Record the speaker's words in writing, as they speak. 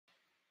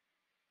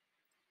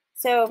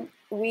So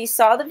we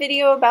saw the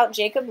video about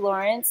Jacob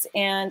Lawrence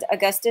and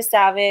Augusta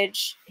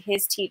Savage,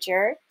 his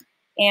teacher,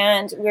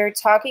 and we're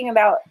talking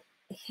about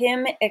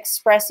him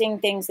expressing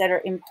things that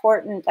are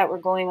important that were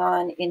going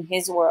on in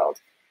his world.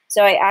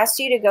 So I asked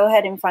you to go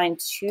ahead and find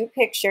 2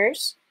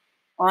 pictures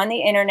on the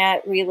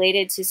internet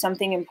related to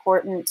something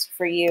important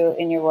for you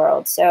in your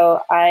world.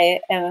 So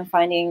I am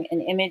finding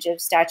an image of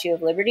Statue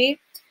of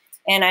Liberty.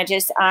 And I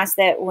just ask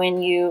that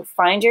when you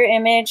find your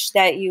image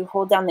that you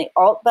hold down the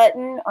Alt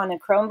button on a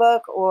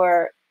Chromebook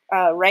or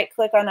right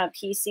click on a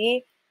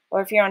PC, or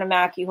if you're on a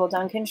Mac, you hold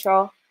down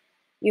Control.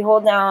 You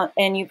hold down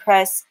and you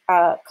press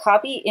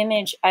copy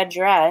image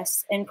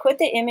address and put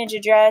the image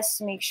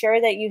address. Make sure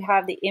that you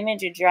have the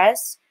image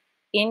address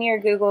in your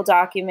Google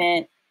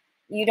document.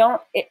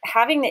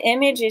 Having the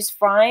image is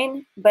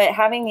fine, but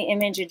having the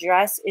image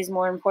address is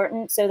more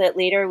important so that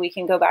later we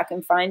can go back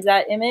and find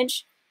that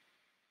image.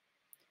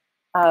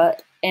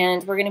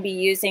 And we're going to be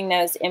using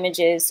those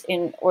images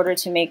in order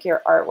to make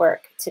your artwork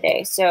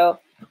today. So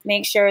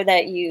make sure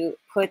that you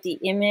put the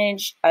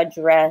image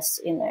address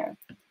in there.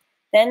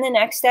 Then the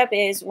next step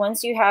is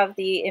once you have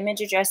the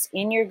image address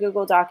in your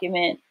Google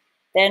document,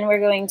 then we're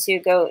going to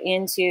go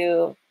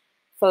into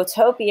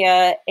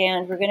Photopea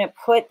and we're going to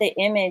put the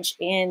image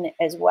in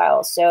as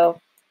well. So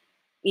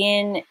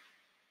in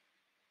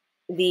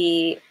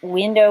the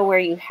window where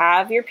you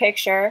have your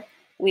picture,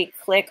 we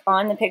click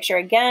on the picture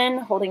again,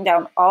 holding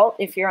down Alt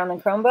if you're on the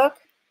Chromebook,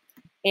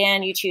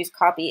 and you choose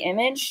Copy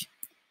Image.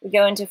 We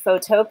go into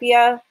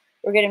Photopea.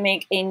 We're going to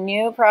make a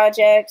new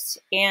project,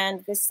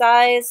 and the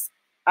size,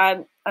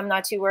 I'm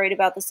not too worried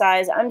about the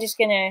size. I'm just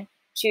going to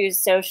choose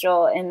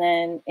social and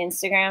then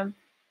Instagram.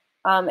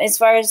 As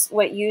far as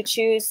what you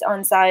choose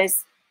on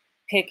size,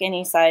 pick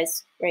any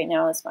size right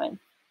now is fine.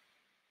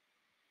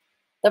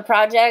 The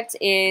project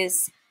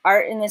is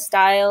Art in the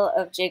Style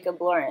of Jacob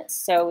Lawrence.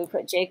 So we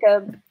put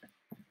Jacob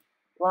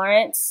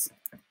Lawrence,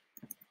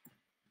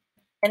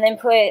 and then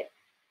put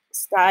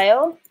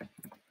style,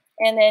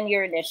 and then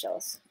your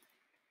initials.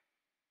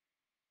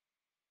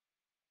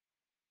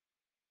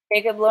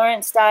 Jacob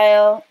Lawrence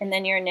style, and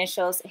then your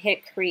initials.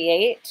 Hit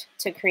create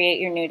to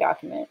create your new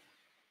document.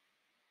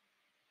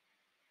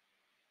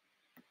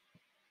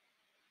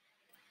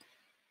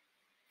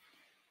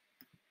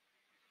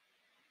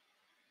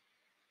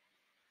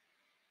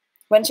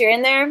 Once you're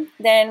in there,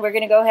 then we're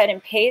going to go ahead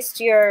and paste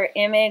your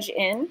image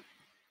in.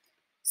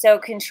 So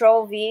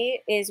Control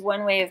V is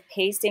one way of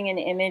pasting an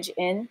image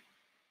in.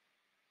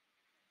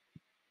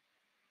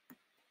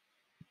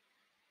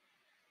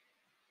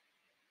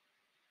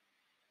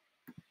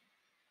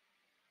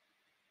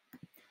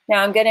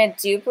 Now I'm going to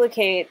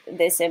duplicate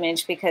this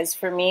image because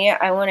for me,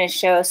 I want to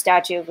show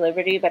Statue of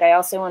Liberty, but I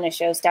also want to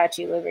show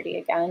Statue of Liberty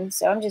again.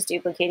 So I'm just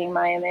duplicating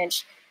my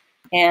image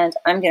and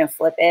I'm going to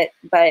flip it,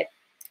 but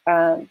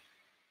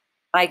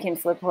I can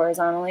flip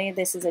horizontally.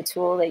 This is a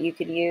tool that you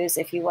could use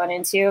if you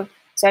wanted to.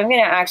 So I'm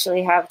going to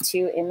actually have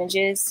 2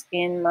 images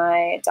in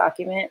my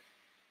document.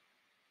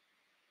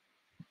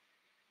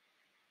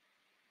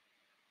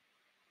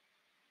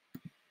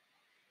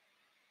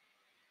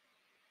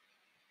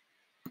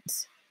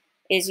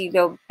 Is you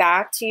go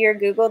back to your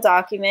Google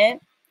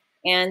document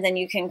and then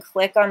you can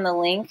click on the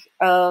link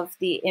of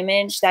the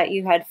image that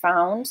you had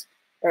found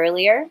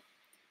earlier.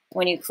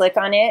 When you click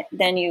on it,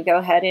 then you go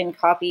ahead and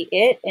copy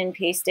it and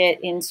paste it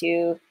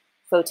into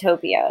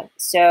Photopea.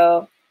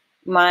 So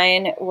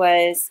mine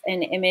was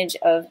an image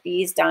of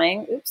bees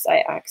dying. Oops,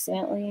 I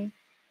accidentally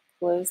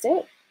closed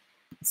it.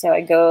 So I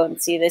go and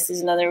see, this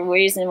is another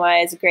reason why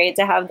it's great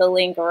to have the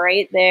link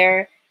right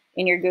there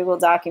in your Google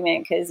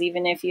document, because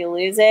even if you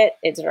lose it,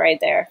 it's right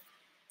there.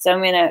 So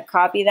I'm going to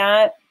copy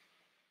that.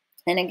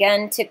 And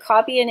again, to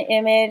copy an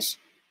image,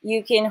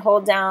 you can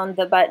hold down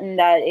the button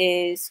that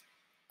is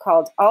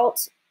called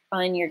Alt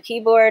on your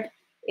keyboard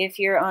if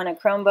you're on a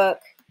Chromebook.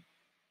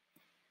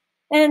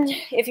 And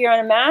if you're on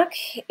a Mac,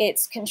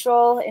 it's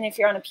Control, and if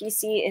you're on a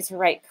PC, it's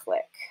right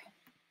click.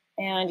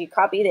 And you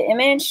copy the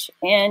image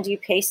and you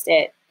paste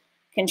it.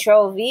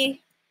 Control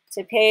V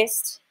to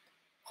paste,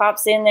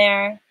 pops in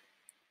there.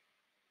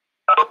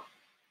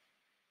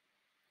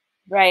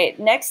 Right,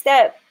 next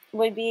step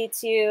would be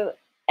to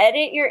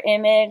edit your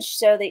image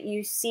so that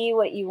you see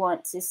what you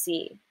want to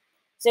see.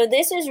 So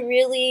this is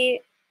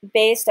really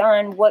based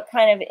on what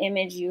kind of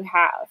image you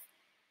have.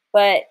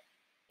 But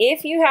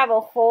if you have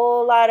a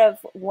whole lot of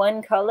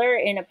one color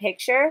in a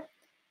picture,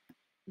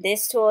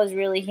 this tool is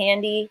really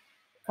handy,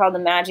 called the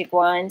Magic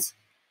Wand.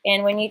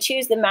 And when you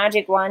choose the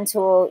Magic Wand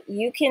tool,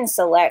 you can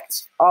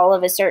select all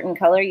of a certain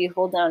color. You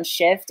hold down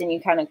Shift and you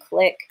kind of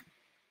click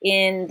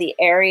in the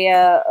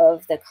area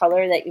of the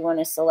color that you want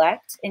to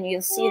select, and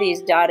you'll see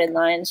these dotted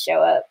lines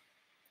show up.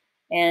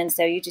 And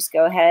so you just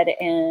go ahead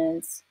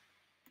and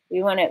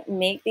we want to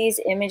make these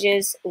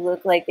images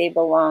look like they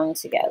belong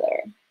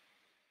together.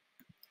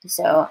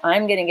 So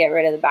I'm going to get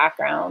rid of the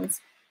backgrounds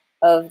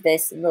of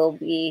this little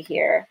bee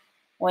here.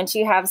 Once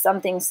you have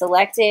something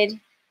selected,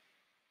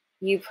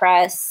 you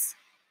press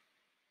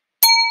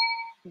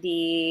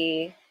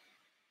the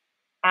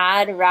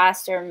Add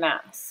Raster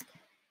Mask.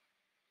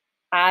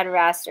 Add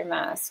Raster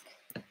Mask.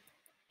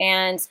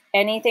 And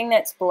anything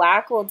that's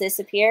black will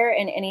disappear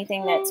and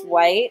anything that's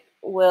white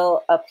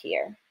will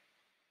appear.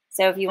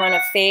 So if you want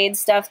to fade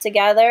stuff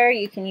together,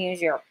 you can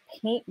use your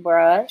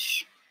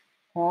paintbrush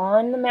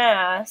on the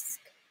mask.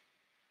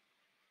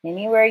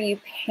 Anywhere you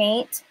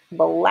paint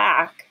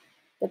black,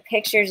 the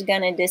picture's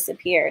gonna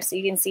disappear. So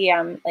you can see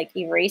I'm like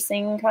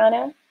erasing kind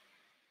of.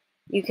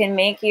 You can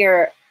make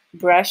your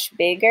brush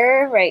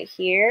bigger right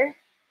here.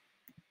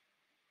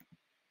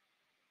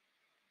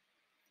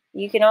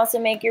 You can also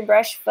make your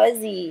brush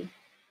fuzzy,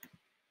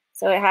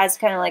 so it has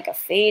kind of like a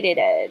faded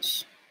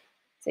edge.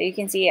 So you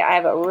can see I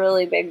have a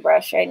really big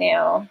brush right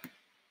now.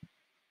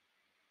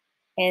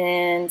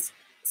 And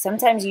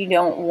sometimes you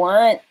don't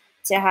want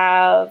to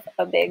have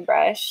a big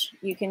brush.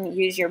 You can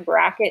use your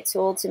bracket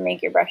tool to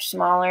make your brush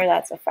smaller.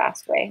 That's a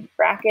fast way.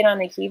 Bracket on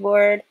the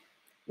keyboard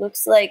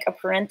looks like a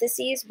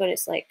parentheses, but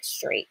it's like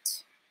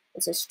straight.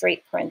 It's a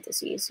straight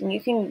parentheses. And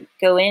you can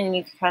go in and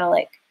you can kind of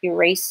like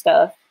erase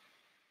stuff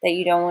that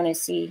you don't want to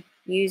see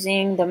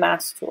using the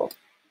mask tool.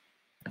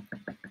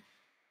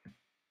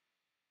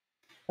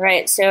 All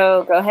right,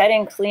 so go ahead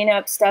and clean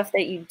up stuff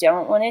that you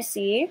don't want to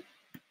see.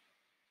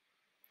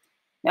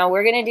 Now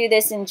we're going to do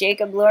this in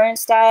Jacob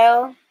Lawrence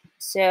style.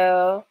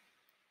 So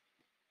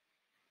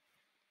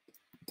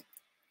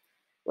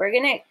we're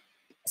going to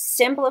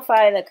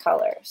simplify the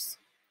colors.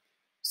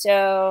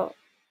 So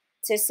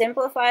to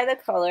simplify the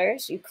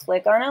colors, you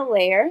click on a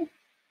layer.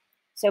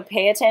 So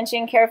pay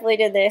attention carefully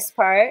to this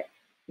part.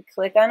 You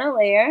click on a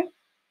layer.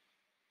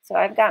 So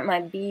I've got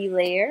my B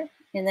layer,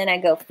 and then I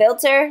go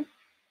filter,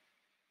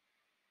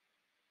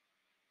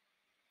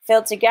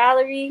 filter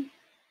gallery,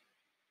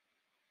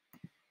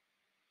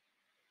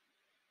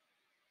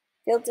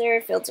 filter,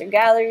 filter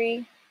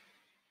gallery.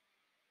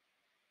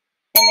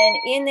 And then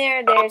in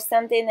there, there's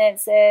something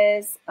that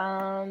says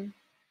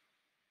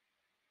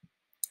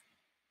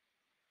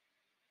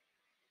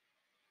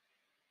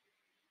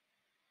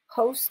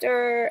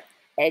poster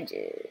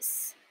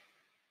edges.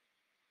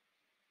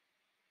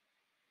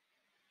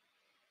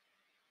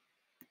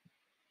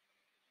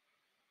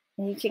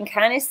 And you can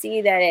kind of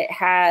see that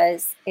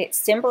it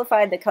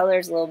simplified the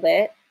colors a little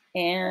bit.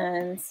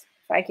 And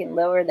if I can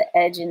lower the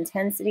edge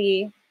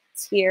intensity,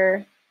 it's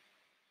here.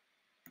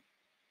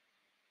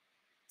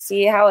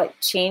 See how it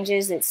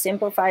changes? It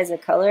simplifies the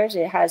colors.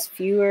 It has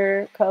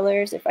fewer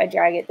colors if I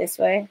drag it this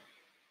way.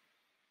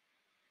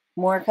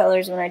 More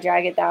colors when I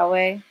drag it that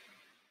way.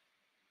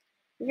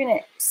 We're going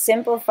to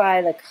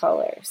simplify the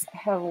colors. I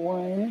have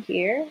one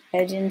here,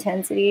 edge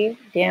intensity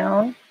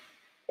down,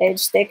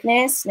 edge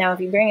thickness. Now, if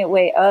you bring it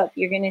way up,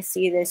 you're going to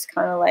see this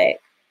kind of like,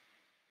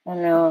 I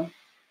don't know,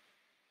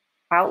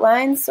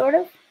 outlines sort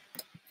of.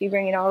 If you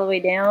bring it all the way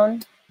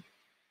down,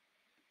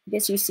 I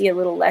guess you see a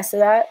little less of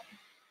that.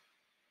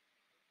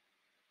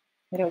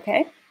 Is it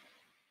okay?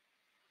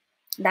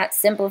 That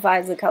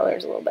simplifies the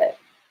colors a little bit.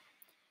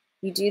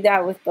 You do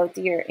that with both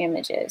of your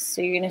images.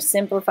 So you're going to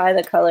simplify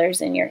the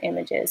colors in your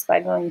images by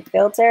going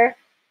filter,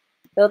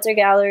 filter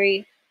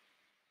gallery,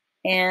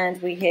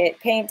 and we hit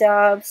paint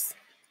daubs,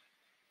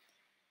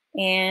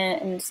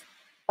 and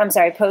I'm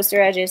sorry,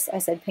 poster edges. I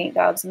said paint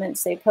daubs. I meant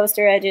to say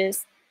poster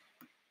edges.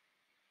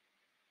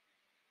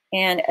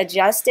 And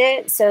adjust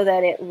it so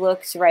that it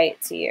looks right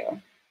to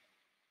you.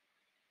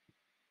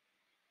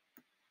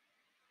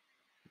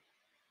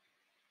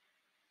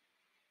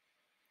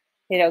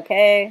 Hit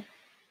OK.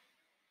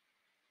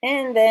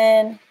 And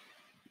then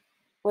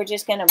we're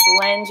just going to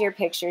blend your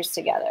pictures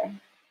together.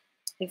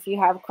 If you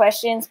have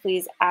questions,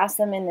 please ask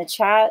them in the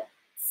chat.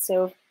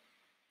 So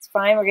it's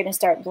fine. We're going to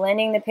start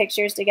blending the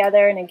pictures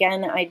together. And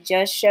again, I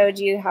just showed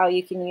you how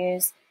you can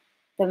use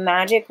the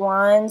magic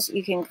wands.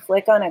 You can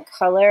click on a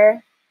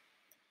color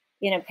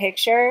in a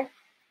picture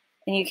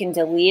and you can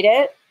delete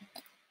it.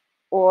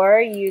 Or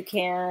you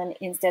can,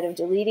 instead of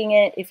deleting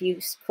it, if you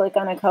click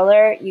on a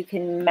color, you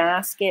can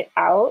mask it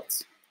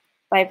out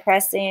by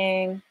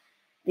pressing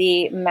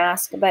the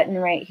mask button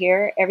right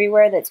here.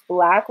 Everywhere that's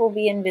black will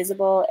be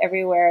invisible.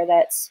 Everywhere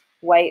that's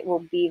white will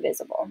be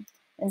visible.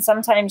 And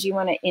sometimes you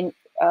want to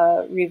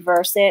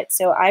reverse it.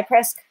 So I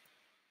press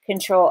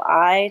Control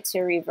I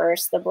to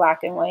reverse the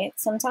black and white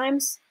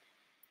sometimes.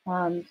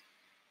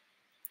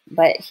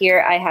 But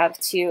here I have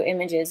two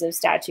images of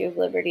Statue of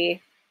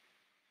Liberty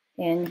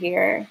in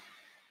here.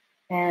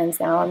 And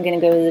now I'm going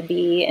to go to the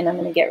B and I'm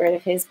going to get rid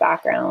of his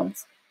background.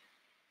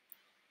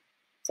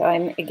 So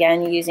I'm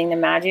again using the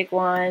magic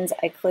wands.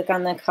 I click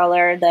on the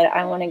color that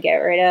I want to get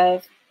rid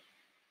of.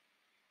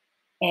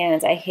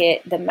 And I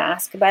hit the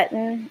mask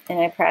button and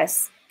I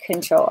press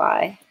Control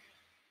I.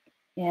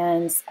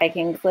 And I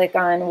can click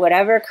on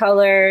whatever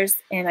colors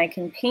and I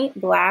can paint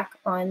black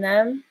on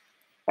them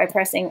by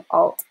pressing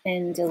Alt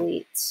and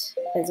Delete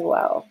as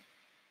well.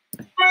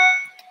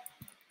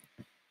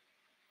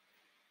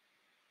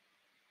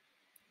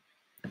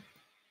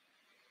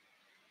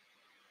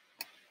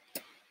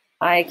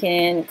 I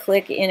can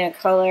click in a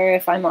color.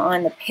 If I'm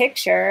on the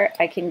picture,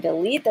 I can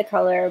delete the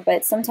color,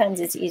 but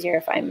sometimes it's easier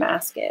if I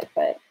mask it.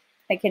 But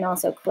I can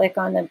also click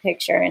on the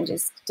picture and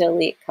just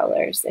delete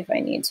colors if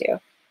I need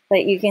to.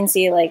 But you can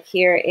see like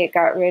here, it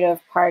got rid of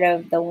part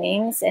of the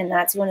wings. And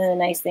that's one of the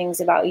nice things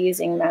about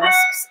using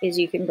masks is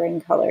you can bring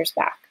colors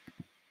back.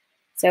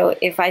 So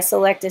if I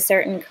select a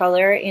certain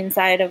color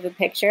inside of a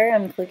picture,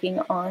 I'm clicking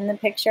on the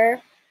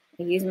picture.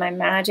 I use my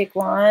magic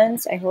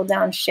wand. I hold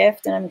down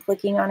Shift and I'm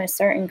clicking on a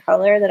certain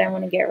color that I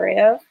want to get rid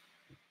of.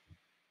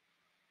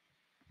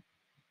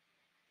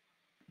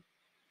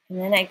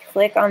 And then I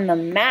click on the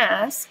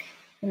mask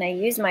and I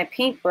use my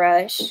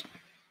paintbrush.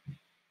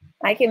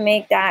 I can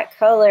make that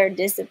color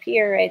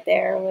disappear right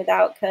there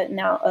without cutting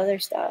out other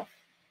stuff.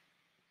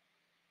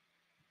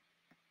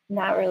 And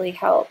that really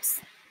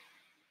helps.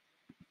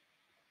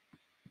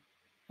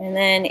 And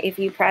then if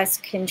you press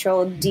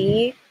Control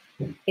D,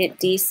 it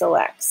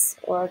deselects,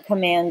 or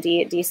Command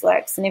D, it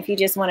deselects. And if you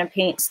just want to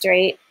paint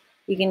straight,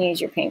 you can use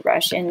your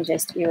paintbrush and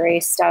just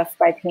erase stuff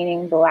by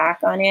painting black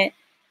on it.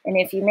 And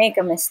if you make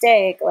a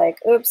mistake, like,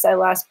 oops, I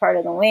lost part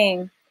of the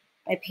wing,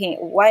 I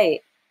paint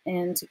white.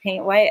 And to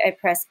paint white, I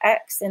press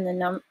X and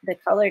the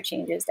color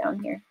changes down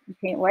here. You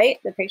paint white,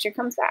 the picture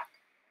comes back.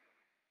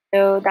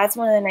 So that's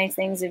one of the nice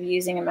things of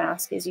using a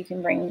mask is you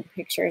can bring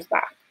pictures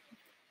back.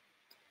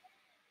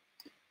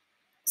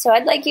 So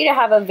I'd like you to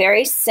have a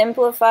very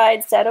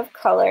simplified set of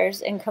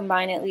colors and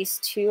combine at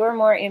least 2 or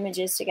more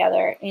images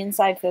together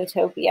inside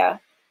Photopea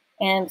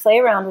and play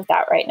around with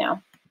that right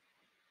now.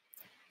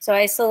 So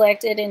I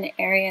selected an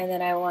area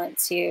that I want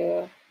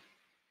to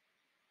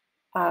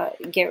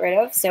get rid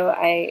of. So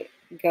I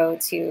go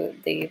to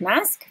the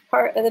mask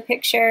part of the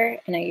picture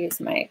and I use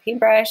my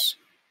paintbrush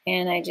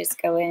and I just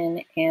go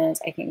in and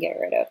I can get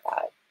rid of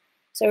that.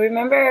 So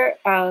remember,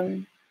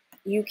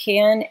 you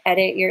can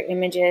edit your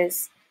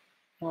images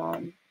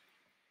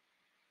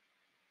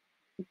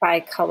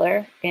by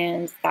color,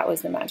 and that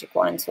was the magic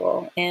wand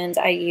tool. And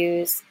I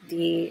use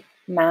the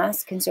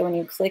mask, and so when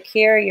you click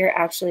here, you're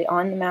actually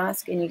on the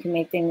mask and you can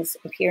make things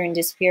appear and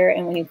disappear.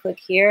 And when you click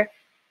here,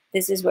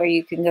 this is where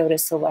you can go to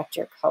select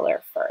your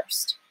color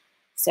first.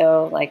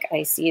 So like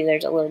I see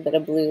there's a little bit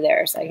of blue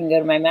there, so I can go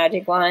to my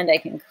magic wand, I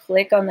can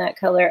click on that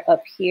color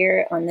up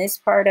here on this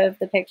part of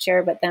the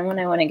picture, but then when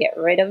I want to get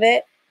rid of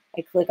it,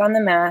 I click on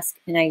the mask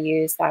and I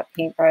use that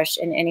paintbrush,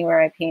 and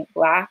anywhere I paint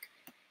black,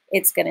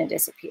 it's going to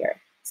disappear.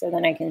 So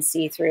then I can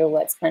see through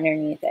what's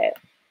underneath it.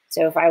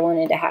 So if I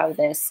wanted to have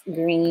this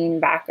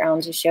green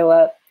background to show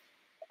up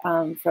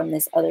from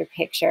this other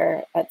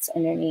picture that's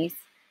underneath,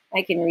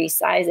 I can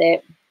resize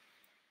it.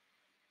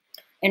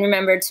 And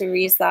remember to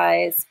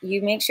resize,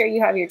 you make sure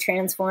you have your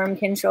transform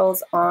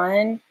controls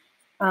on.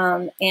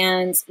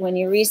 And when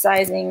you're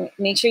resizing,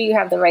 make sure you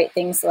have the right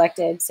thing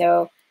selected.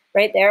 So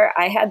right there,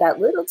 I had that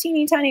little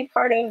teeny tiny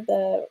part of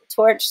the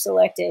torch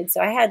selected. So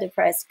I had to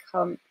press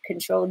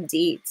Control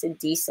D to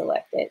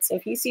deselect it. So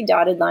if you see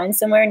dotted lines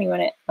somewhere and you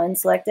want to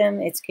unselect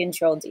them, it's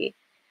Control D.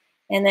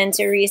 And then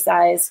to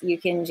resize, you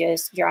can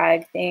just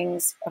drag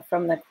things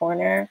from the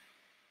corner.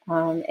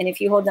 And if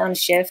you hold down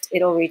Shift,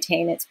 it'll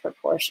retain its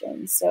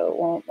proportions. So it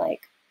won't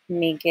like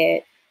make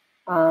it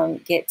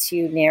get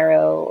too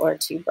narrow or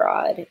too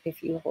broad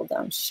if you hold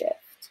down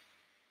Shift.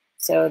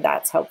 So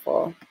that's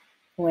helpful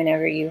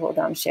whenever you hold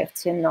down Shift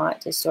to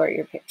not distort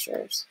your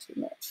pictures too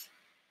much.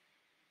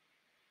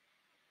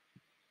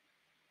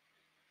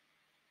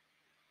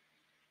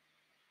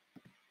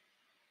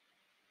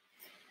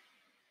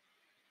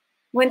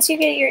 Once you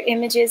get your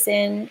images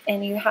in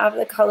and you have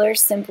the colors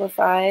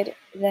simplified,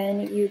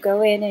 then you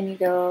go in and you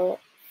go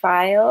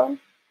File,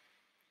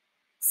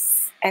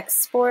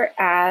 Export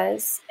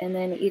As, and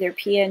then either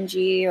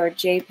PNG or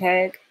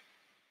JPEG.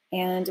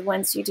 And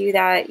once you do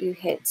that, you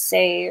hit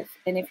Save.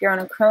 And if you're on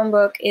a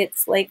Chromebook,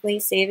 it's likely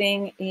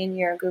saving in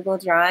your Google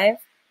Drive,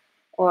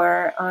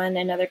 or on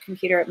another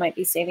computer, it might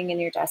be saving in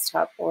your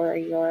desktop or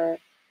your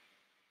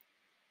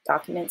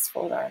Documents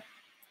folder.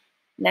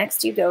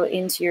 Next, you go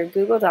into your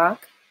Google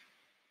Doc,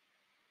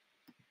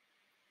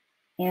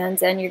 and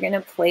then you're going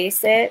to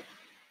place it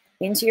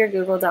into your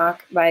Google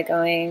Doc by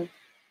going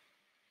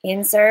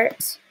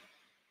Insert,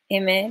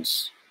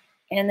 Image,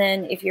 and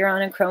then if you're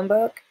on a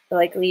Chromebook,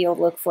 likely you'll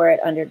look for it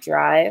under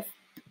Drive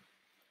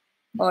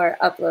or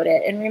upload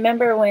it. And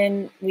remember,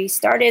 when we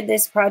started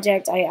this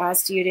project, I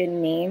asked you to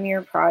name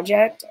your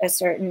project a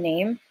certain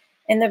name.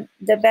 And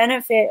the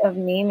benefit of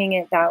naming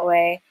it that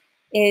way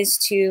is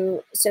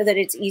so that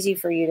it's easy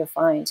for you to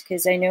find,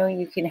 because I know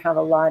you can have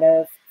a lot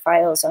of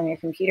files on your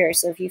computer.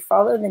 So if you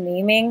follow the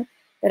naming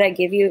that I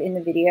give you in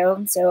the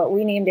video, so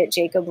we named it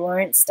Jacob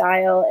Lawrence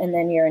Style and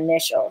then your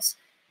initials.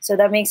 So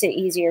that makes it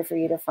easier for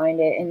you to find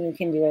it, and you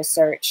can do a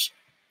search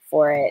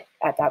for it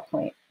at that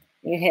point.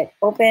 You hit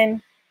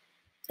Open,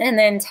 and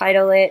then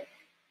title it,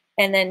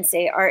 and then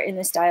say Art in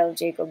the Style of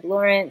Jacob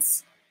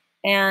Lawrence,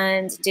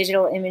 and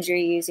digital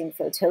imagery using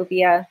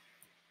Photopea,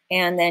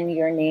 and then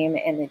your name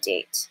and the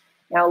date.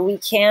 Now we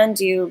can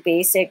do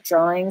basic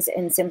drawings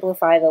and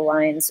simplify the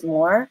lines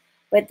more,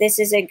 but this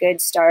is a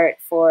good start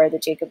for the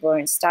Jacob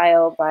Lawrence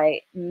style.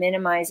 By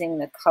minimizing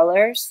the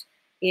colors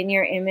in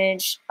your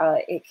image,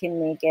 it can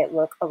make it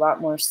look a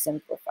lot more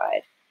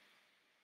simplified.